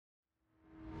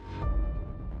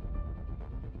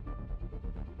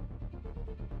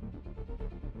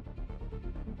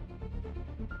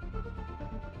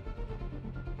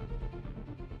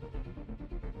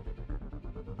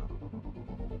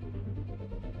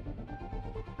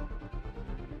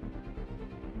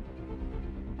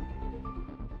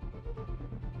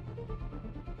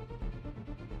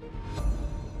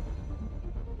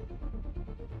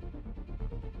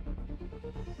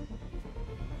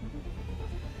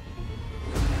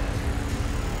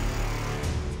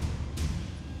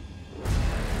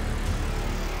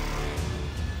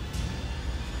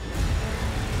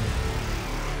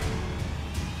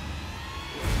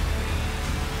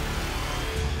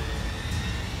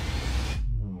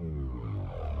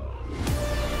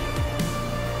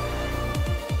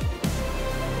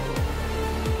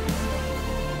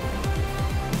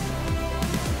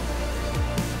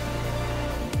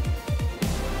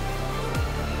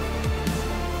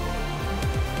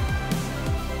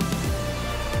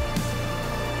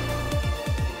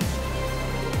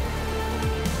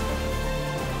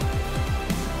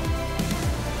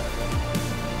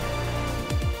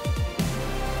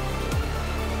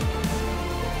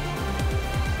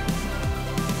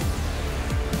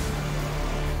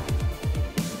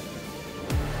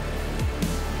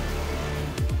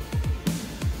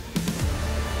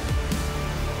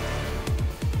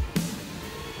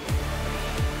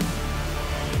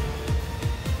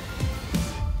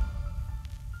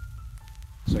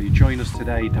So you join us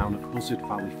today down at Buzzard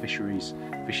Valley Fisheries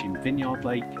Fishing Vineyard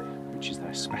Lake, which is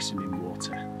their specimen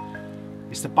water.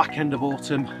 It's the back end of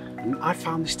autumn, and I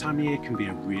found this time of year can be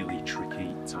a really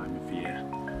tricky time of year.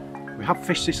 We have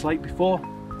fished this lake before.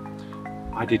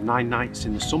 I did 9 nights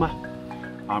in the summer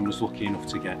and was lucky enough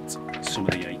to get some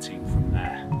of the 18 from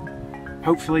there.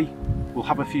 Hopefully we'll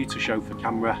have a few to show for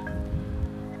camera.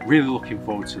 Really looking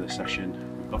forward to the session.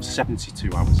 We've got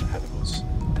 72 hours ahead of us.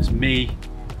 There's me,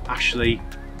 Ashely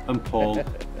and Paul,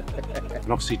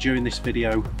 and obviously during this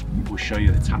video we'll show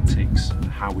you the tactics and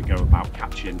how we go about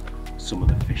catching some of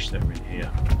the fish that are in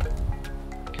here.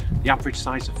 The average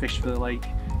size of fish for the lake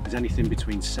is anything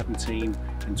between 17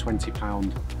 and 20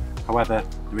 pound. However,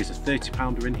 there is a 30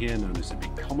 pounder in here known as the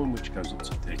big common, which goes up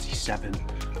to 37,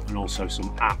 and also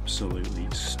some absolutely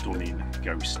stunning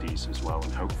ghosties as well,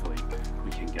 and hopefully we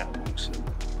can get amongst them.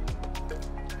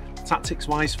 Tactics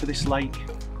wise for this lake,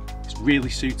 it's really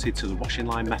suited to the washing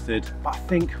line method, but I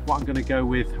think what I'm going to go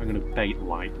with, I'm going to bait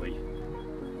lightly.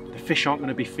 The fish aren't going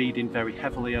to be feeding very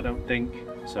heavily, I don't think,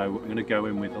 so I'm going to go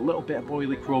in with a little bit of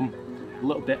boilie crumb, a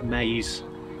little bit of maize,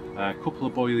 a couple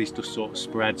of boilies just sort of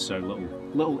spread, so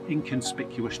little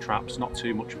inconspicuous traps, not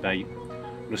too much bait. I'm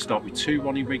going to start with 2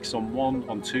 Ronnie rigs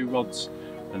on 2 rods,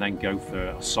 and then go for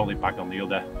a solid bag on the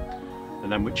other,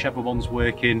 and then whichever one's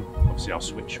working, obviously I'll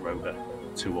switch over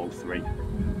to all 3.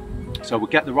 So we'll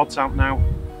get the rods out now,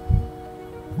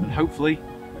 and hopefully,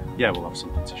 yeah, we'll have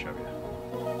something to show you.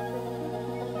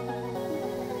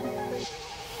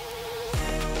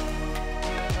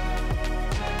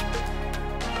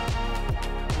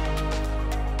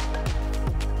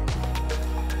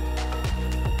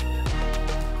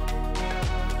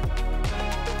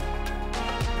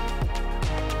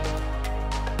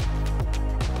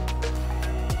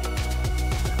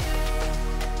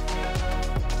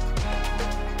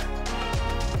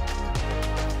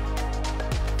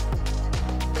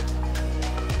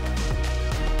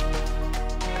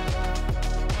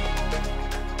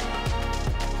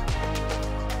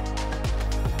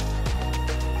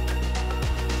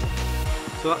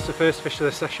 So that's the first fish of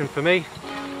the session for me.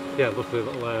 Yeah, lovely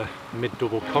little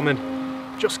mid-double common.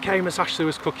 Just came as Ashely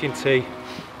was cooking tea,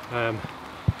 and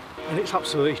it's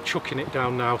absolutely chucking it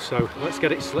down now, so let's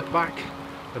get it slipped back,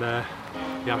 and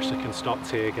yeah, Ashely can start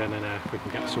tea again, and we can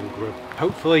get some grub.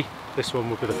 Hopefully this one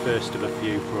will be the first of a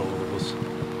few for all of us.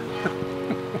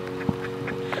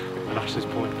 And Ashly's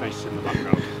pulling faces in the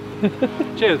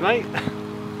background. Cheers, mate.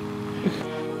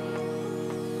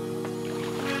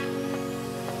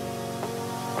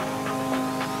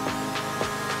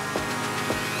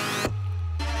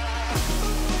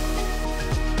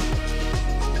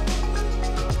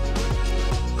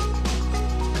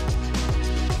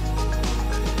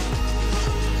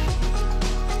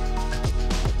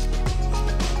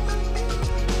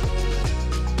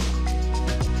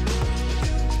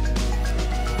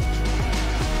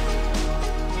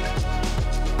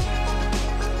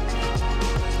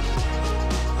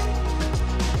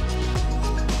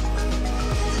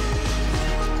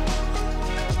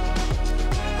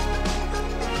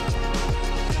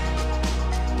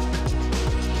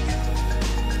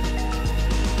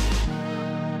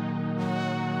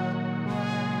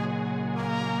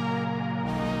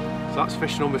 So that's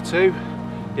fish number 2.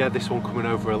 Yeah, this one coming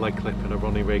over a leg clip and a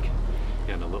Ronnie rig.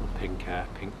 Yeah, and a little pink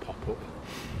pop-up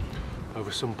over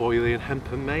some boilie and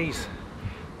hemp and maize.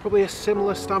 Probably a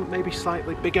similar stamp, maybe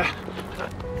slightly bigger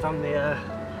than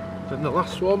the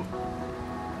last one.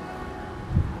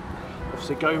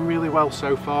 Obviously going really well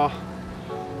so far.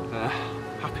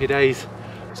 Happy days.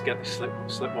 Let's get this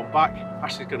slip one back.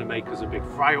 Ashly's going to make us a big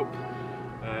fry up.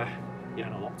 Yeah,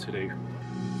 and a lot to do.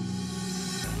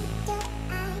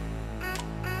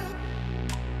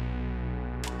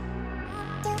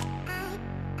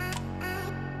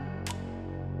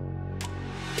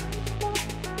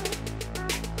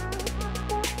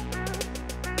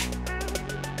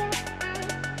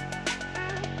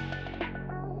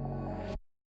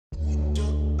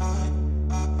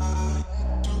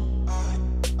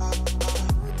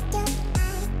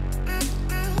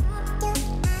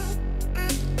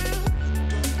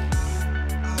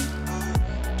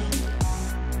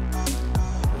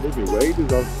 Maybe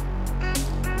waders on.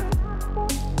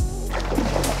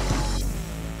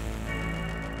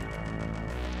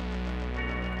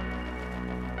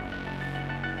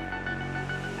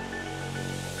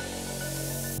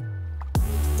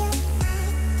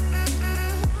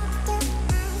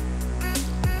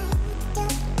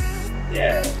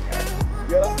 Yeah.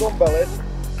 Get that gun belly.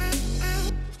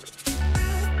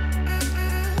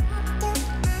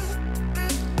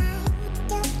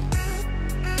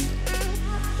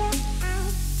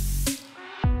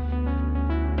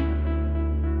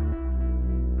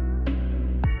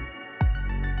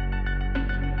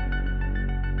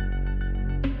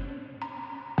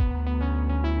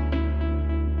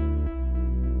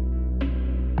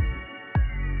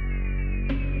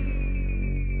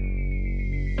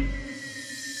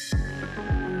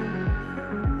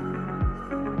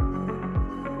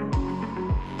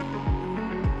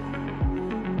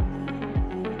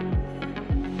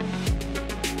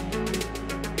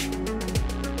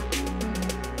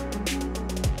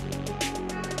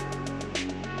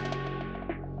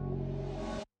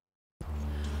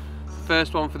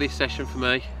 first one for this session for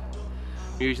me.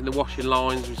 I'm using the washing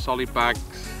lines with solid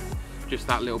bags, just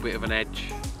that little bit of an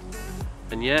edge.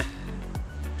 And yeah,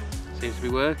 seems to be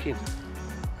working.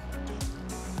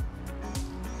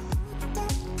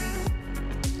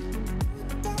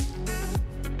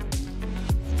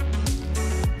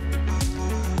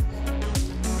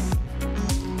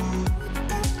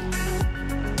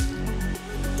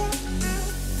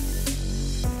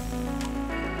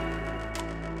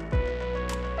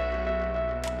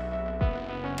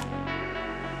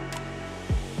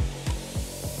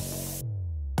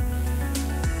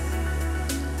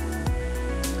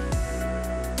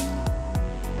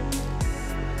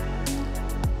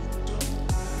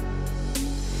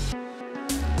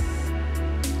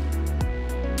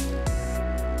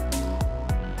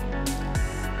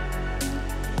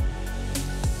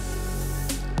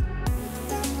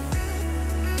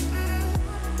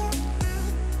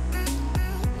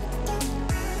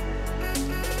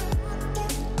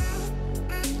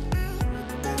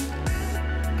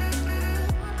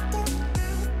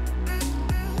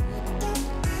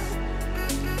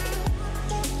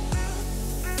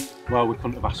 Well, we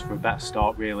couldn't have asked for a better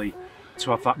start really.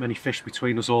 To have that many fish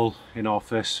between us all in our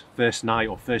first night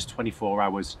or first 24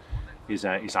 hours is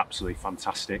absolutely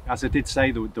fantastic. As I did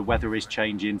say, the weather is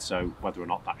changing, so whether or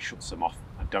not that shuts them off,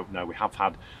 I don't know. We have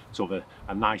had sort of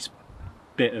a nice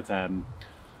bit of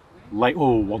late,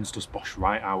 oh, one's just boshed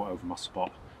right out over my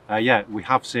spot. Yeah, we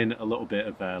have seen a little bit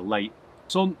of late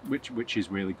sun, which is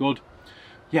really good.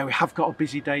 Yeah, we have got a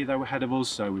busy day though ahead of us,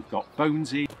 so we've got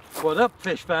Bonesy. What up,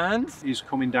 fish fans? He's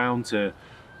coming down to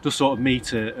just sort of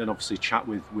meet and obviously chat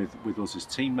with us as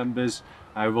team members.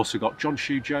 We've also got John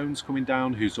Shoe Jones coming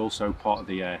down, who's also part of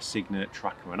the Cygnet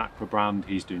Tackle and Aqua brand.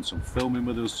 He's doing some filming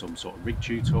with us, some sort of rig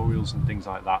tutorials and things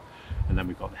like that. And then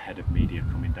we've got the head of media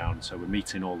coming down, so we're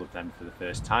meeting all of them for the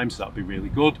first time, so that'll be really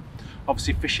good.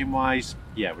 Obviously fishing wise,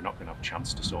 yeah, we're not going to have a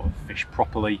chance to sort of fish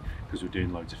properly because we're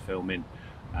doing loads of filming.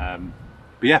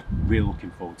 But yeah, really looking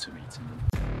forward to meeting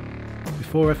them.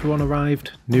 Before everyone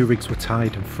arrived, new rigs were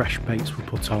tied and fresh baits were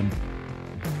put on.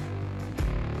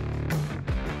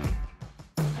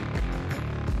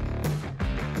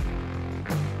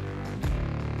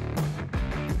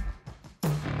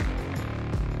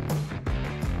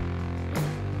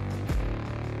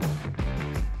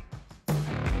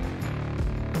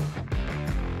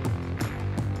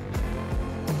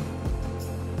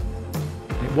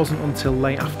 It wasn't until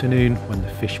late afternoon when the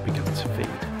fish began to feed.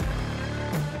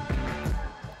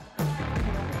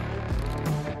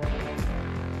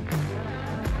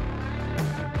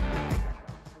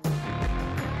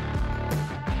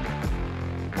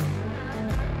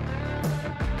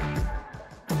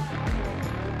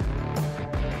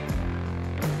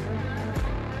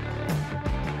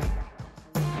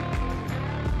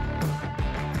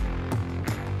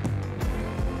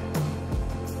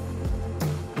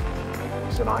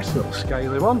 It's a nice little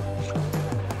scaly one.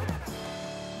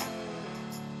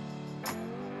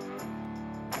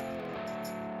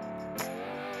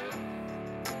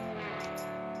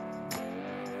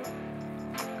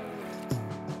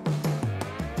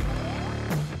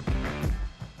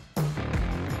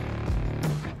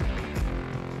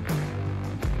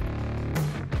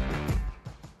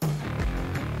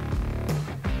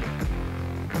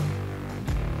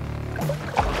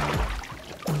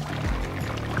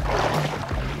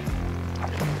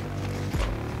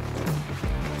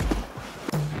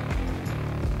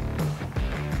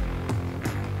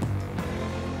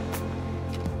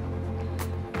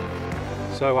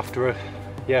 So after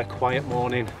a quiet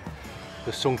morning,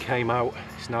 the sun came out.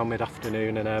 It's now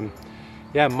mid-afternoon, and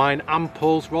yeah, mine and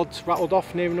Paul's rods rattled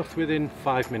off near enough within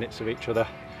 5 minutes of each other.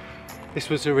 This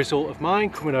was a result of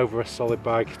mine coming over a solid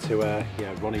bag to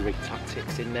yeah, Ronnie Rig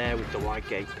Tactics in there with the wide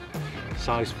gape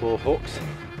size 4 hooks.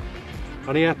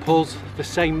 And yeah, Paul's the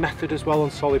same method as well on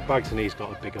solid bags, and he's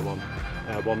got a bigger one,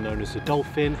 one known as the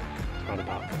Dolphin, around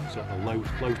about sort of a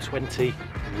low 20,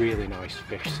 really nice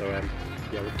fish. So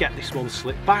yeah, we'll get this one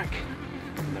slipped back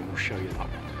and then we'll show you that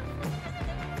one.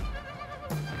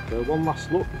 So one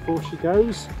last look before she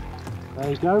goes. There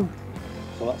you go.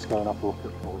 So let's go and have a look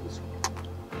at Paul's.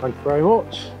 Thank you very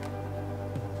much.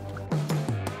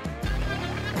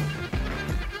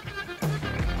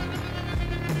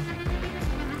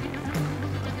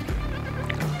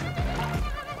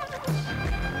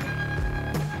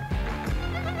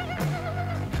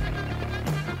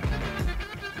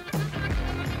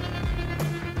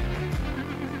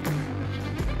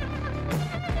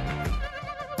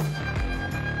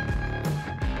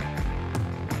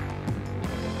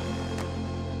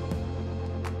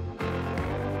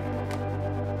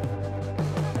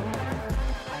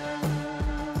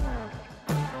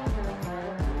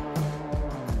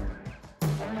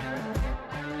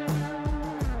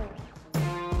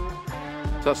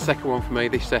 So that's the second one for me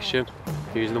this session,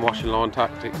 using the washing line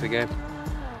tactics again.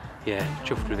 Yeah,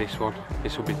 chuffed with this one.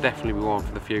 This will definitely be one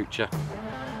for the future.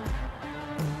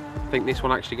 I think this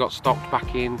one actually got stocked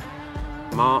back in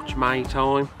March, May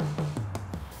time.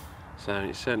 So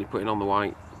it's certainly putting on the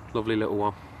weight. Lovely little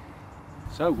one.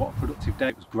 So what a productive day.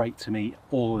 It was great to meet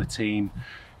all of the team,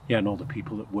 yeah, and all the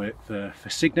people that work for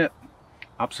Cygnet.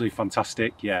 Absolutely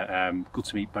fantastic. Yeah, good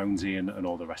to meet Bonesy and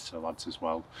all the rest of the lads as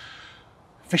well.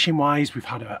 Fishing wise, we've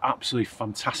had an absolutely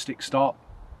fantastic start.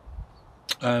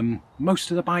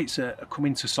 Most of the bites are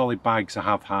coming to solid bags. I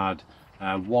have had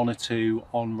one or two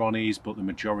on Ronnie's, but the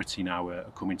majority now are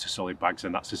coming to solid bags,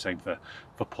 and that's the same for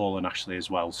Paul and Ashely as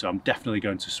well. So I'm definitely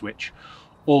going to switch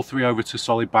all three over to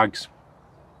solid bags.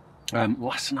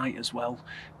 Last night as well,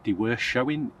 they were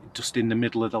showing just in the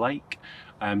middle of the lake.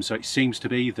 So it seems to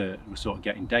be that we're sort of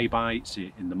getting day bites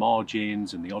in the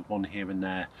margins and the odd one here and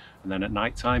there. And then at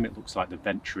night time, it looks like they're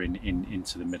venturing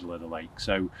into the middle of the lake.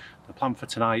 So the plan for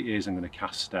tonight is I'm going to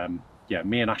cast, yeah,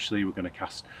 me and Ashely, we're going to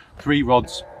cast 3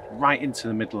 rods right into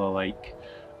the middle of the lake.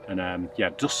 And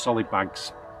yeah, just solid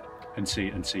bags and see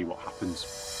what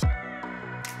happens.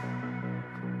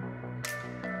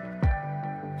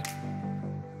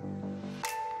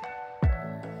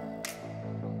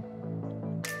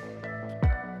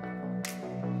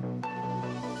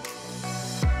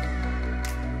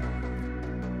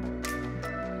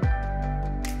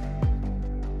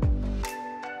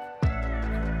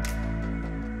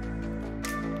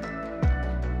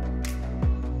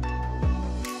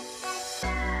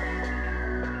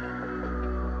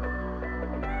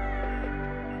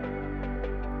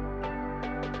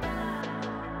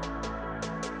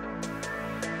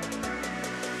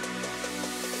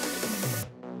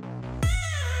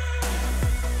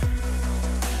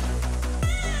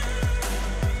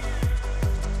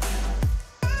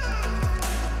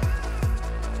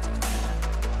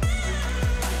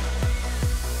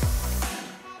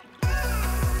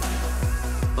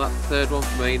 Well, that's the third one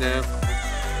for me now.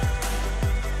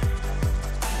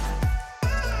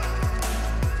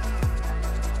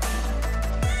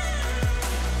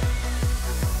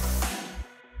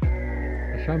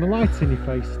 I shine the light in your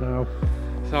face now.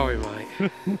 Sorry,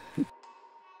 mate.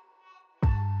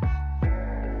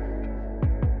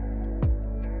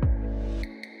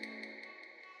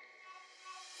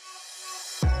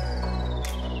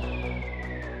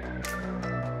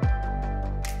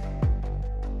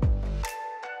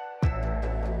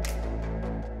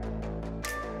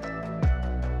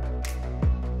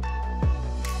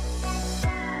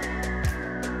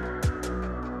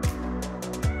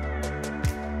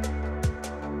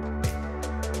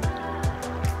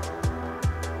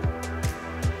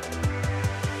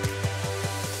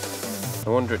 I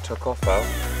wonder it took off out.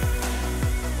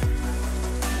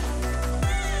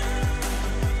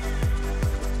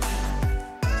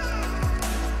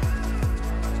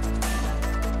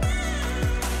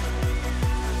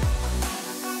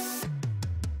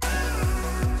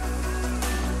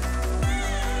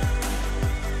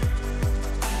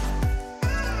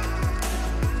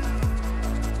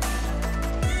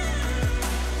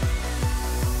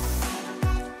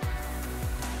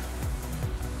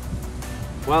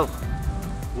 Well,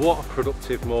 what a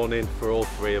productive morning for all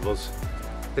three of us.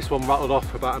 This one rattled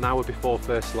off about an hour before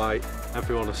first light,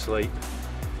 everyone asleep.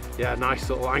 Yeah, nice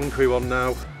little angry one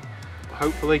now.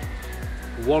 Hopefully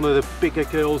one of the bigger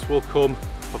girls will come.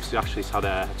 Obviously Ashely's had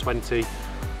a 20,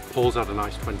 Paul's had a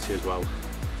nice 20 as well.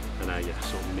 And yeah,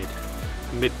 sort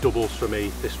of mid doubles for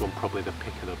me. This one probably the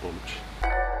pick of the bunch.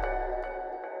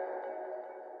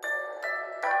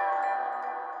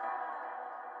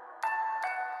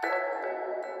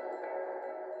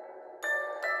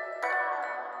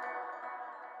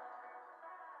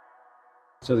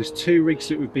 So there's 2 rigs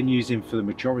that we've been using for the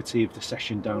majority of the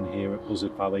session down here at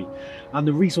Buzzard Valley, and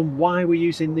the reason why we're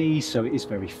using these, so it is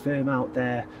very firm out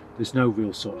there, there's no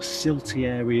real sort of silty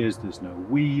areas, there's no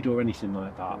weed or anything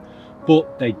like that,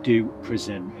 but they do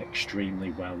present extremely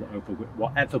well over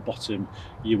whatever bottom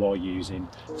you are using.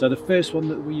 So the first one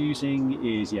that we're using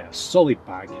is, yeah, solid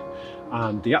bag,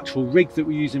 and the actual rig that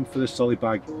we're using for the solid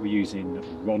bag, we're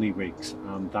using Ronnie rigs,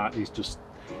 and that is just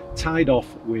tied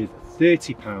off with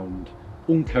 £30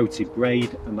 uncoated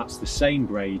braid, and that's the same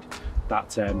braid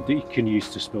that you can use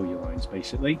to spill your lines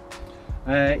basically.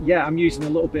 Yeah, I'm using a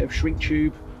little bit of shrink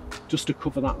tube just to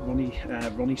cover that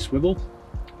Ronnie swivel.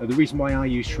 The reason why I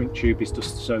use shrink tube is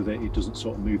just so that it doesn't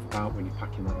sort of move about when you're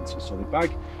packing that into a solid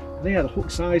bag. And yeah, the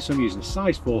hook size, so I'm using a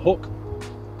size 4 hook,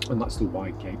 and that's the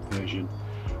wide gape version,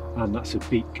 and that's a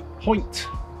beak point.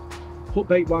 Hook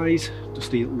bait wise,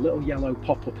 just a little yellow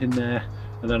pop up in there,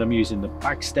 And then I'm using the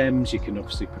bag stems. You can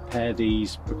obviously prepare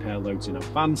loads in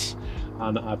advance.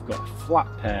 And I've got a flat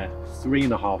pair,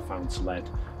 3.5 ounce lead,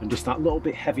 and just that little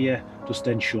bit heavier just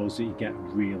ensures that you get a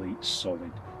really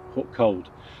solid hook hold.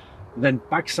 And then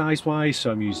bag size wise,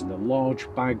 so I'm using the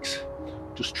large bags,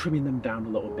 just trimming them down a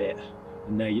little bit,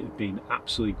 and they have been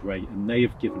absolutely great, and they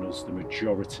have given us the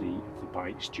majority of the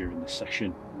bites during the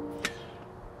session.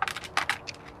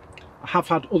 I have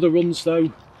had other runs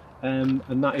though, and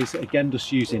that is again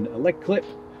just using a leg clip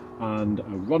and a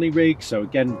Ronnie rig, so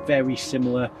again very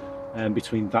similar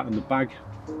between that and the bag.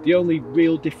 The only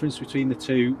real difference between the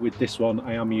two, with this one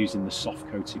I am using the soft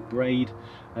coated braid.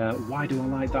 Why do I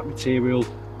like that material?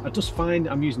 I just find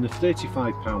I'm using the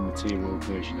 35-pound material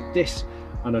version of this,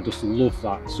 and I just love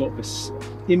that sort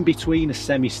of in between a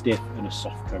semi-stiff and a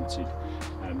soft coated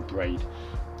braid.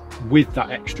 With that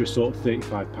extra sort of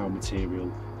 35-pound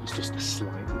material, it's just a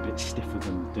slightly bit stiffer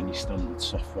than your standard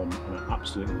soft one, and I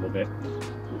absolutely love it.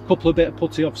 A couple of bit of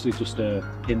putty, obviously, just to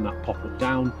pin that pop-up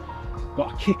down.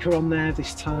 Got a kicker on there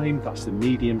this time, that's the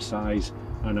medium size,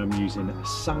 and I'm using a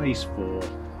size 4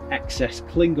 XS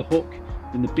Clinger hook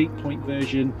in the beak point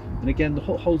version. And again, the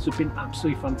hook holds have been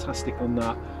absolutely fantastic on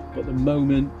that, but at the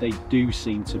moment they do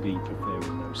seem to be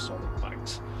preferring those solid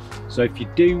bags. So if you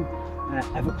do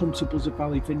ever come to Buzzard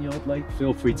Valley Vineyard Lake,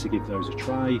 feel free to give those a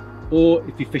try, or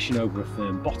if you're fishing over a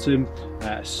firm bottom,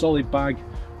 a solid bag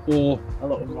or a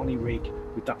little Ronnie rig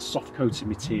with that soft coated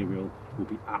material will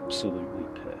be absolutely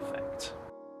perfect.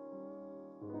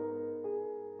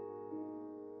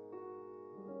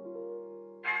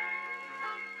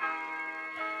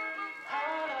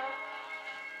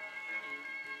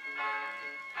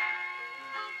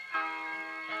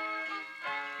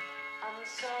 I'm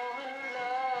so in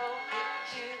love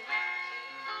with you.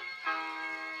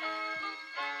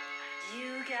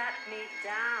 You got me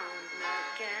down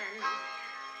again.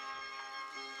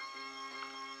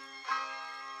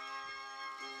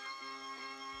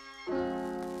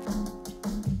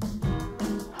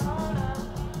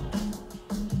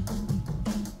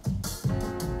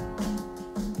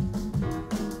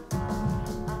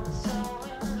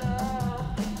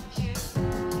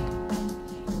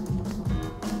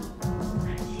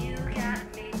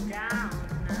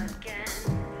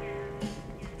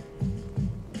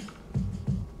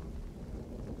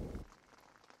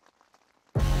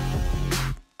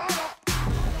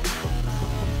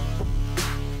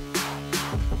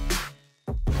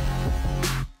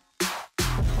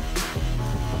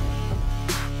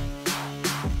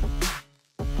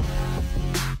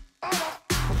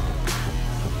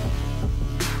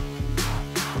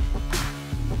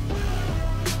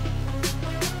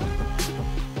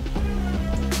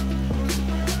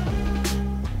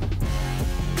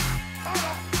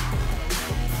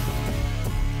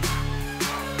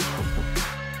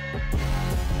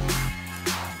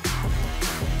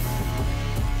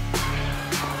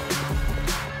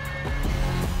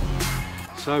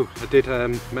 So I did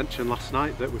mention last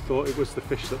night that we thought it was the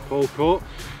fish that Paul caught,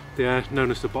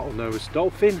 known as the bottlenose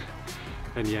dolphin,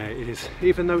 and yeah, it is.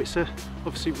 Even though it's a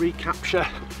obviously recapture,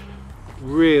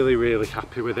 really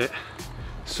happy with it.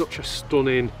 Such a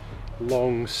stunning,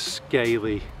 long,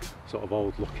 scaly, sort of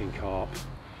old looking carp.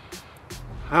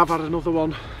 I have had another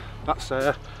one, that's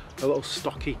a little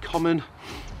stocky common.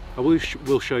 I will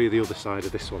show you the other side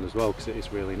of this one as well, because it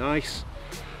is really nice.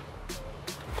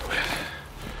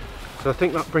 So I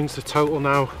think that brings the total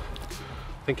now,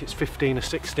 I think it's 15 or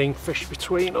 16 fish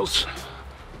between us.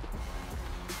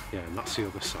 Yeah, and that's the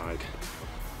other side.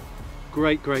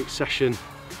 Great session,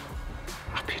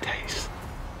 happy days.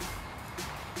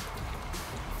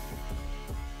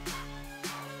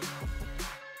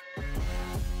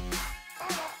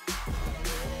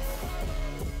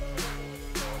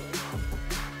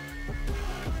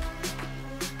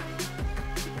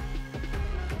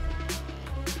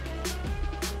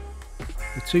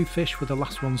 The two fish were the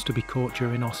last ones to be caught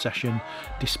during our session,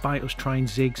 despite us trying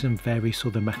zigs and various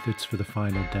other methods for the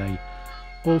final day.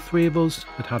 All three of us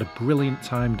had had a brilliant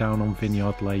time down on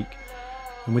Vineyard Lake,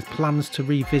 and with plans to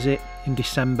revisit in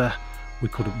December, we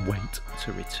couldn't wait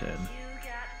to return.